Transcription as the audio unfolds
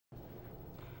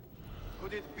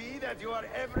Could it be that you are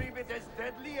every bit as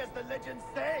deadly as the legends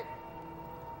say?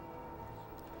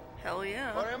 Hell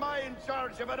yeah. Or am I in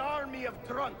charge of an army of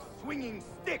drunks swinging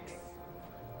sticks?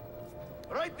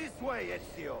 Right this way,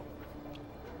 Ezio.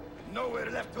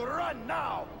 Nowhere left to run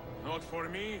now! Not for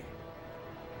me,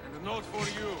 and not for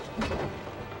you.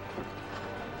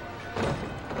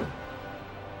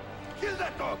 Kill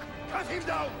that dog! Cut him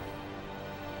down!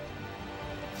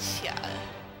 Yeah,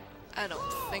 I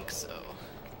don't think so.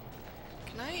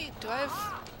 Do I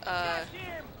have,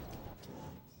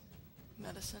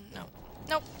 medicine? No.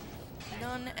 Nope.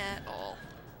 None at all.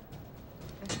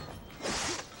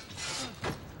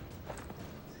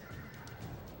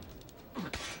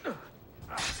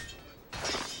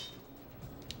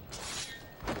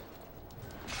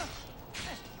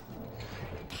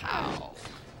 Pow.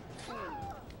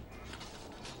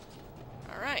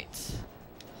 Alright.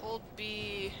 Hold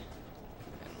B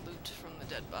and loot from the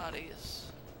dead bodies.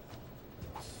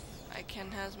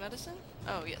 Ken has medicine?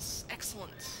 Oh, yes.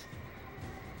 Excellent.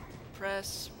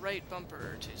 Press right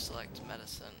bumper to select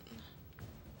medicine.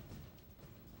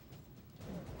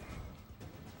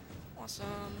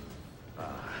 Awesome.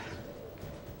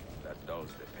 That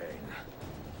dulls the pain.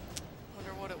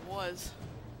 Wonder what it was.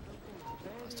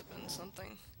 Must have been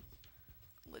something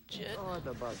legit. Odd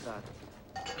about that.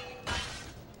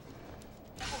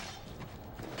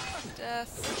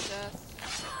 Death, death.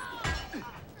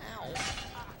 Ow.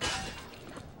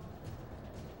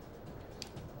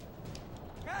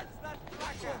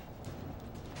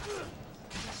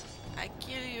 I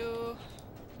kill you.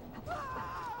 Oh,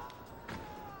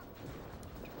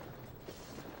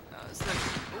 is that...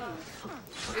 Ooh.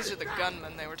 These are the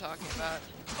gunmen they were talking about.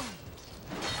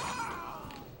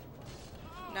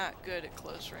 Not good at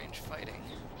close range fighting.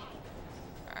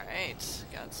 Alright,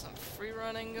 got some free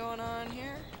running going on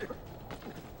here.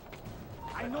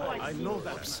 I know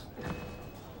that. Whoops.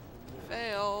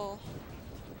 Fail.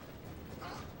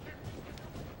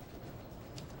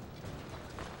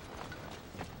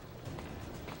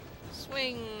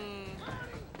 Swing.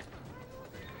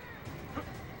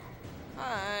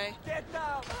 Hi. Get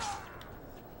down!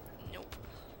 Nope.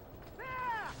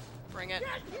 Bring it.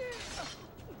 I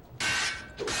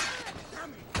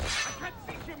can't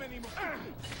see him anymore.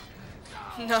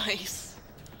 Nice.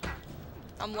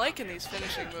 I'm liking these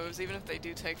finishing moves, even if they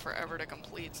do take forever to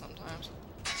complete sometimes.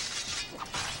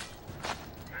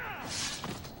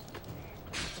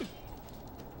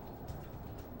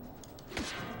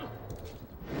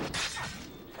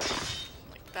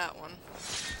 Like that one.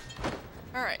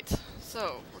 Alright,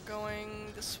 so we're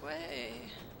going this way.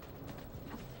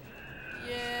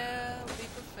 Yeah,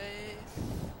 leap of faith.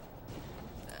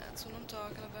 That's what I'm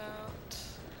talking about.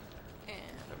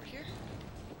 And over here.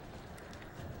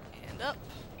 And up.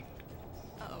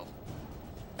 Uh-oh.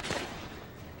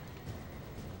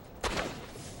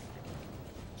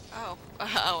 Oh.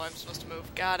 Oh, I'm supposed to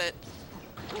move. Got it.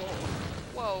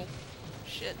 Whoa.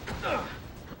 Shit. And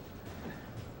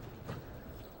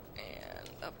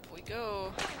up we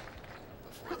go.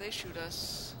 Before they shoot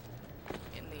us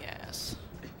in the ass.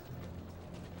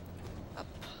 Up.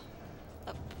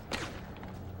 Up.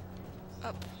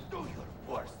 Up. Do your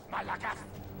worst, Malagas.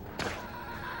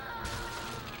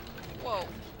 Whoa.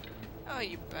 Oh,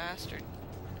 you bastard.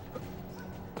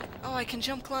 Oh, I can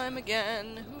jump climb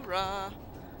again. Hoorah.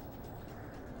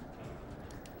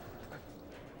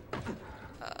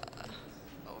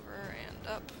 Over and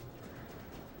up.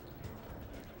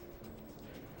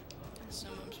 I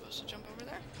assume I'm supposed to jump over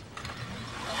there.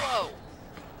 Whoa.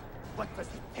 What does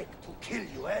it take to kill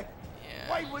you, eh? Yeah.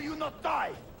 Why will you not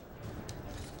die?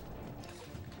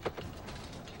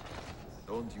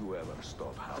 Don't you ever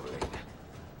stop howling.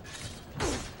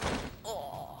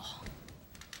 Oh.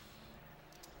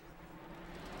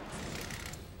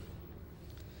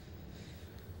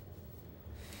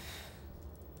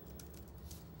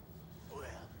 Well,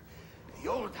 the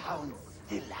old hound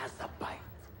still has a bite.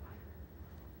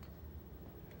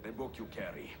 The book you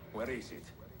carry, where is it?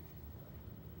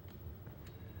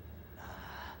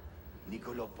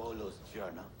 Niccolo Polo's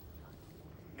journal.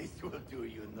 This will do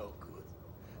you no good.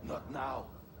 Not now.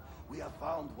 We have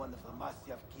found one of the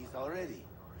Masyaf keys already,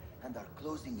 and are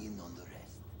closing in on the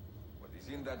rest. What is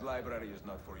in that library is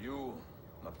not for you,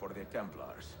 not for the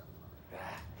Templars.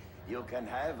 You can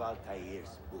have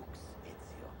Altair's books,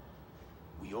 Ezio.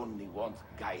 We only want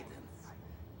guidance.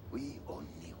 We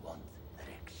only want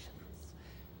directions.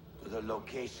 To the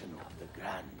location of the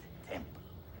Grand Temple.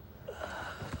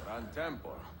 Grand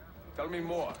Temple? Tell me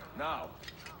more, now.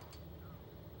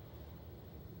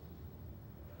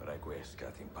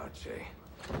 Requiescat in pace,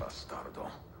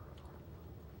 bastardo.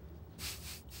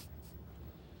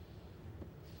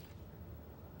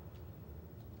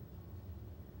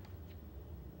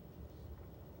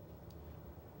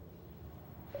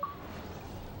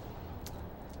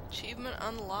 Achievement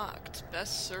unlocked.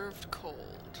 Best served cold.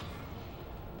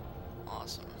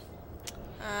 Awesome.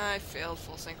 I failed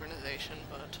full synchronization,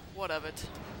 but what of it.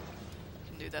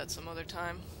 Can do that some other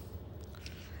time.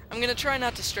 I'm gonna try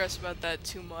not to stress about that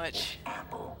too much.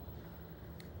 Apple.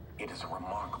 It is a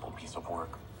remarkable piece of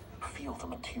work. Feel the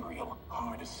material,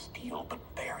 hard as steel, but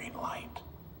very light.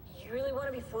 You really want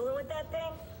to be fooling with that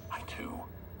thing? I do.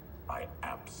 I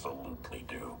absolutely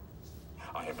do.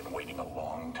 I have been waiting a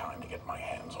long time to get my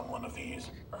hands on one of these.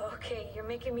 Okay, you're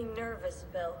making me nervous,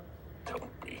 Bill.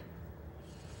 Don't be.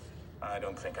 I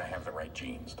don't think I have the right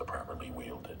genes to properly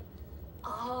wield it.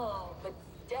 Oh, but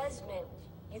Desmond,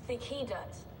 you think he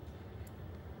does?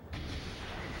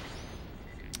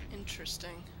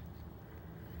 Interesting.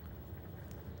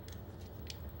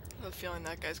 I have a feeling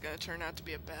that guy's gonna turn out to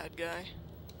be a bad guy.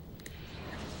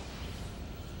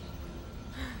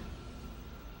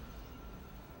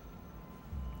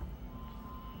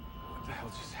 What the hell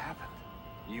just happened?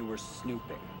 You were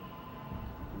snooping.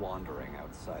 Wandering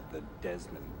outside the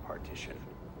Desmond partition.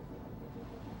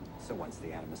 So once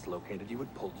the Animus located you,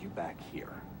 it pulled you back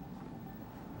here.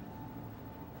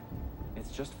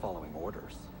 It's just following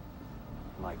orders.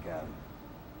 Like a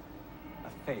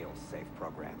fail-safe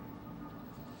program.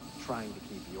 Trying to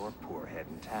keep your poor head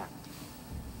intact,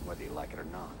 whether you like it or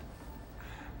not.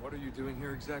 What are you doing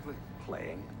here exactly?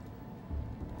 Playing.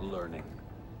 Learning.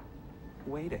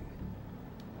 Waiting.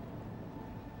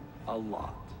 A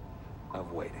lot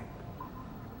of waiting.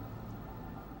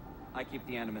 I keep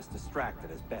the Animus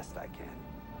distracted as best I can.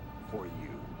 For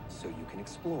you, so you can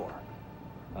explore.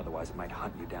 Otherwise it might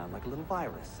hunt you down like a little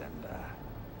virus and,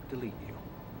 delete you.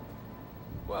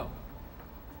 Well,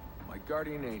 my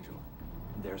guardian angel.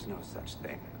 There's no such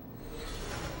thing.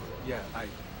 Yeah,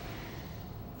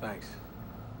 Thanks.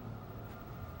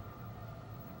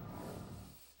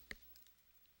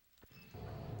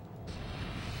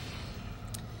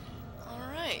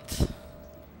 Alright.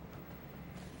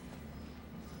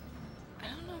 I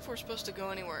don't know if we're supposed to go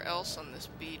anywhere else on this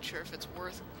beach, or if it's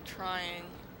worth trying.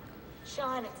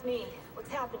 Sean, it's me. What's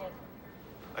happening?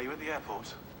 Are you at the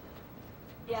airport?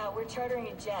 Yeah, we're chartering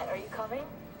a jet. Are you coming?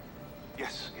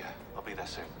 Yes, yeah. I'll be there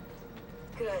soon.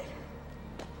 Good.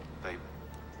 They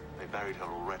buried her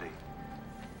already.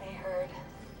 I heard.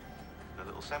 The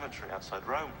little cemetery outside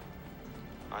Rome.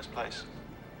 Nice place.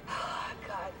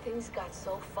 God, things got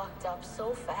so fucked up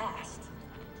so fast.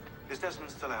 Is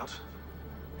Desmond still out?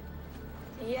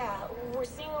 Yeah, we're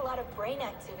seeing a lot of brain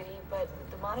activity, but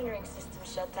with the monitoring system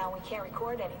shut down, we can't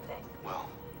record anything. Well,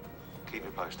 keep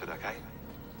me posted, okay?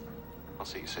 I'll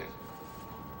see you soon.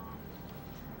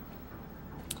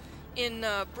 In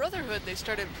Brotherhood, they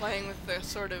started playing with the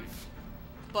sort of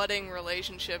budding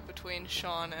relationship between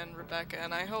Sean and Rebecca,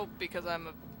 and I hope, because I'm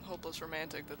a hopeless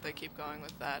romantic, that they keep going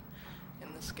with that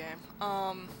in this game.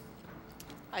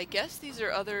 I guess these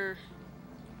are other...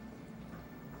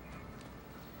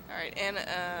 Alright, and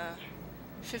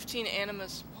 15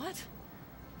 Animus... What?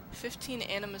 15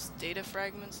 Animus data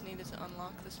fragments needed to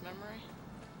unlock this memory?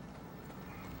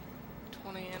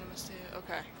 20 Animus data...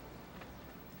 Okay.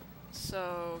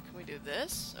 So, can we do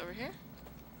this over here?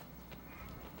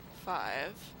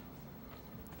 5.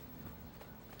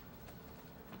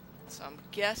 So I'm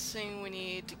guessing we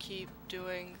need to keep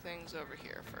doing things over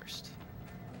here first.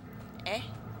 Eh?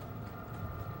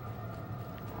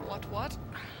 What?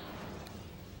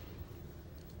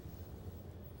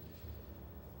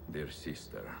 Dear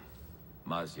sister,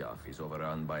 Masyaf is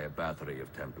overrun by a battery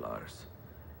of Templars,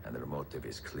 and their motive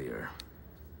is clear.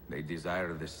 They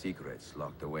desire the secrets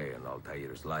locked away in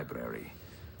Altair's library.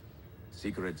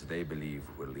 Secrets they believe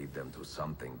will lead them to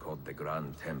something called the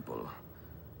Grand Temple.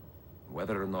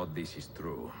 Whether or not this is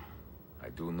true, I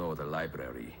do know the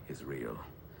library is real.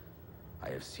 I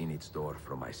have seen its door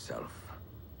for myself.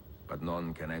 But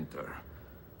none can enter.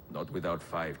 Not without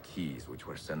 5 keys which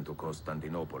were sent to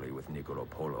Constantinopoli with Niccolo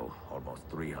Polo almost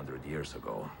 300 years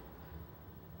ago.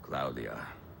 Claudia,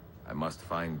 I must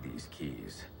find these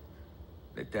keys.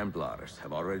 The Templars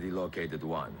have already located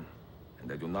one, and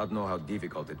I do not know how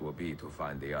difficult it will be to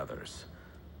find the others.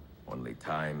 Only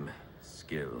time,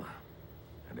 skill,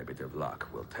 and a bit of luck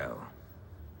will tell.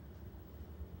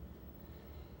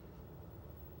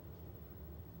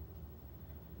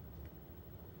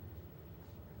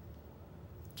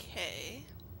 Okay.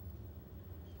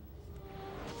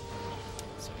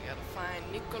 So we gotta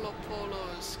find Niccolo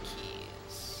Polo's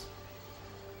keys.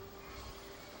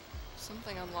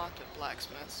 Something unlocked at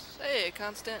blacksmiths. Hey,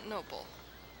 Constantinople.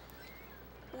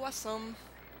 Awesome.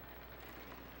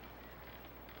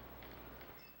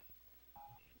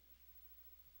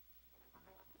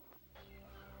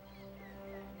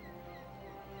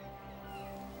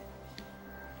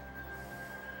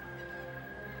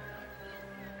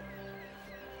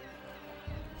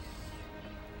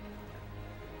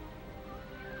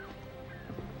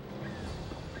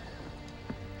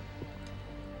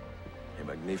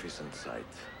 magnificent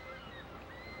sight.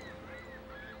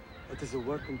 It is a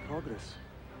work in progress.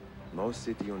 No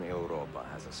city in Europa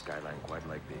has a skyline quite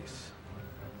like this.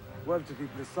 Well, to be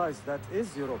precise, that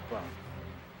is Europa.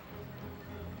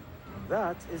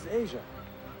 That is Asia.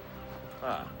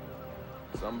 Ah.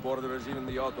 Some borders even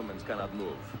the Ottomans cannot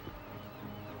move.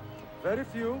 Very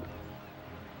few.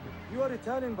 You are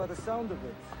Italian by the sound of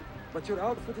it, but your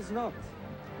outfit is not.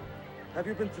 Have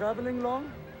you been traveling long?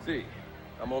 Sì,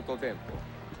 da molto tempo.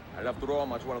 I left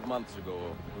Rome 12 months ago,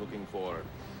 looking for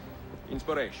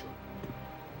inspiration.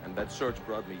 And that search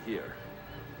brought me here.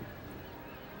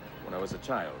 When I was a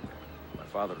child, my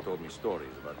father told me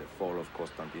stories about the fall of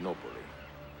Constantinopoli.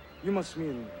 You must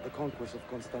mean the conquest of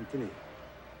Konstantiniyye.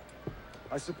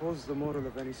 I suppose the moral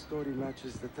of any story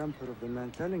matches the temper of the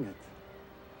man telling it.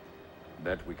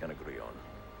 That we can agree on.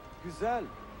 Güzel.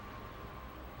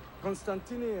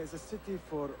 Konstantiniyye is a city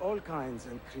for all kinds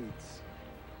and creeds.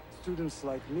 Students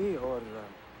like me or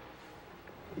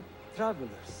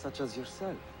travelers such as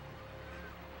yourself.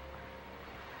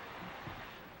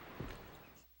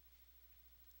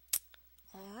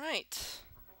 All right.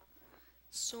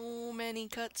 So many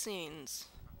cutscenes.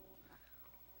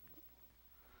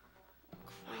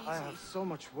 Crazy. I have so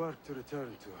much work to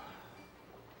return to.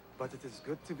 But it is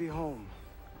good to be home.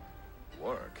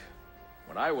 Work?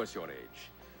 When I was your age,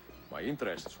 my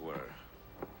interests were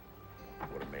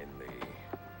mainly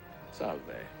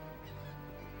salve.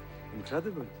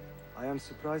 Incredible. I am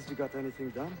surprised you got anything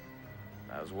done.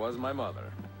 As was my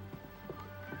mother.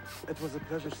 It was a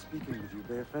pleasure speaking with you,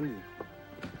 Bey Effendi.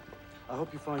 I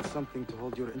hope you find something to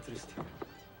hold your interest here.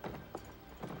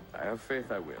 I have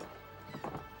faith I will.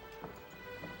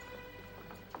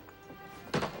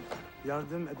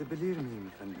 Yardım edebilir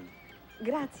miyim efendim?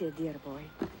 Grazie, dear boy.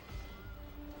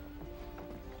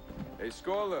 A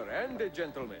scholar and a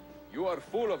gentleman. You are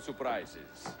full of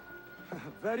surprises.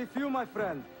 Very few, my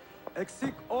friend.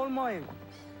 Eksik olmayın.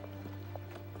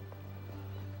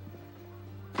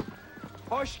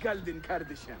 Hoş geldin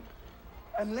kardeşim.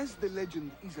 Unless the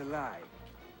legend is a lie,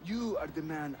 you are the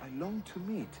man I long to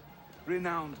meet.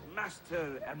 Renowned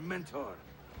master and mentor.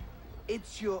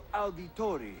 Ezio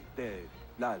Auditore de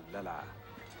la.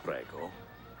 Prego.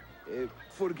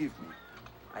 Forgive me.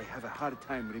 I have a hard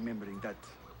time remembering that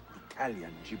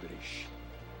Italian gibberish.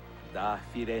 Da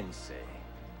Firenze.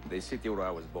 The city where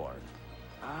I was born.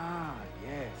 Ah,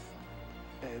 yes.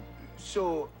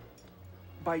 So,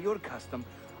 by your custom,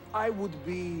 I would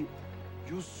be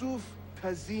Yusuf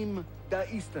Kazim da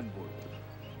Istanbul.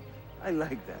 I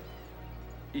like that.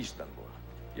 Istanbul.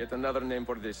 Yet another name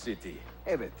for this city.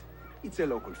 Evet, it's a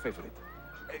local favorite.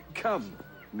 Come,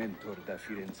 Mentor da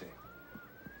Firenze.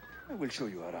 I will show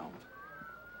you around.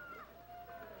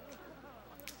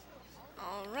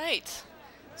 All right.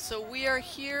 So we are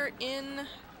here in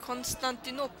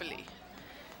Constantinopoli.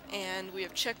 And we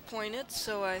have checkpointed,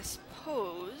 so I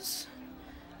suppose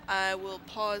I will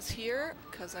pause here,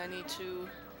 because I need to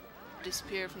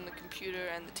disappear from the computer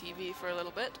and the TV for a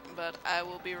little bit, but I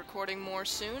will be recording more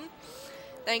soon.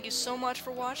 Thank you so much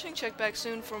for watching. Check back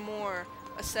soon for more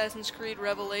Assassin's Creed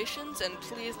Revelations, and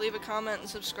please leave a comment and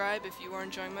subscribe if you are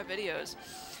enjoying my videos.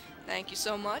 Thank you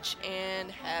so much, and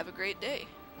have a great day.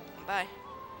 Bye.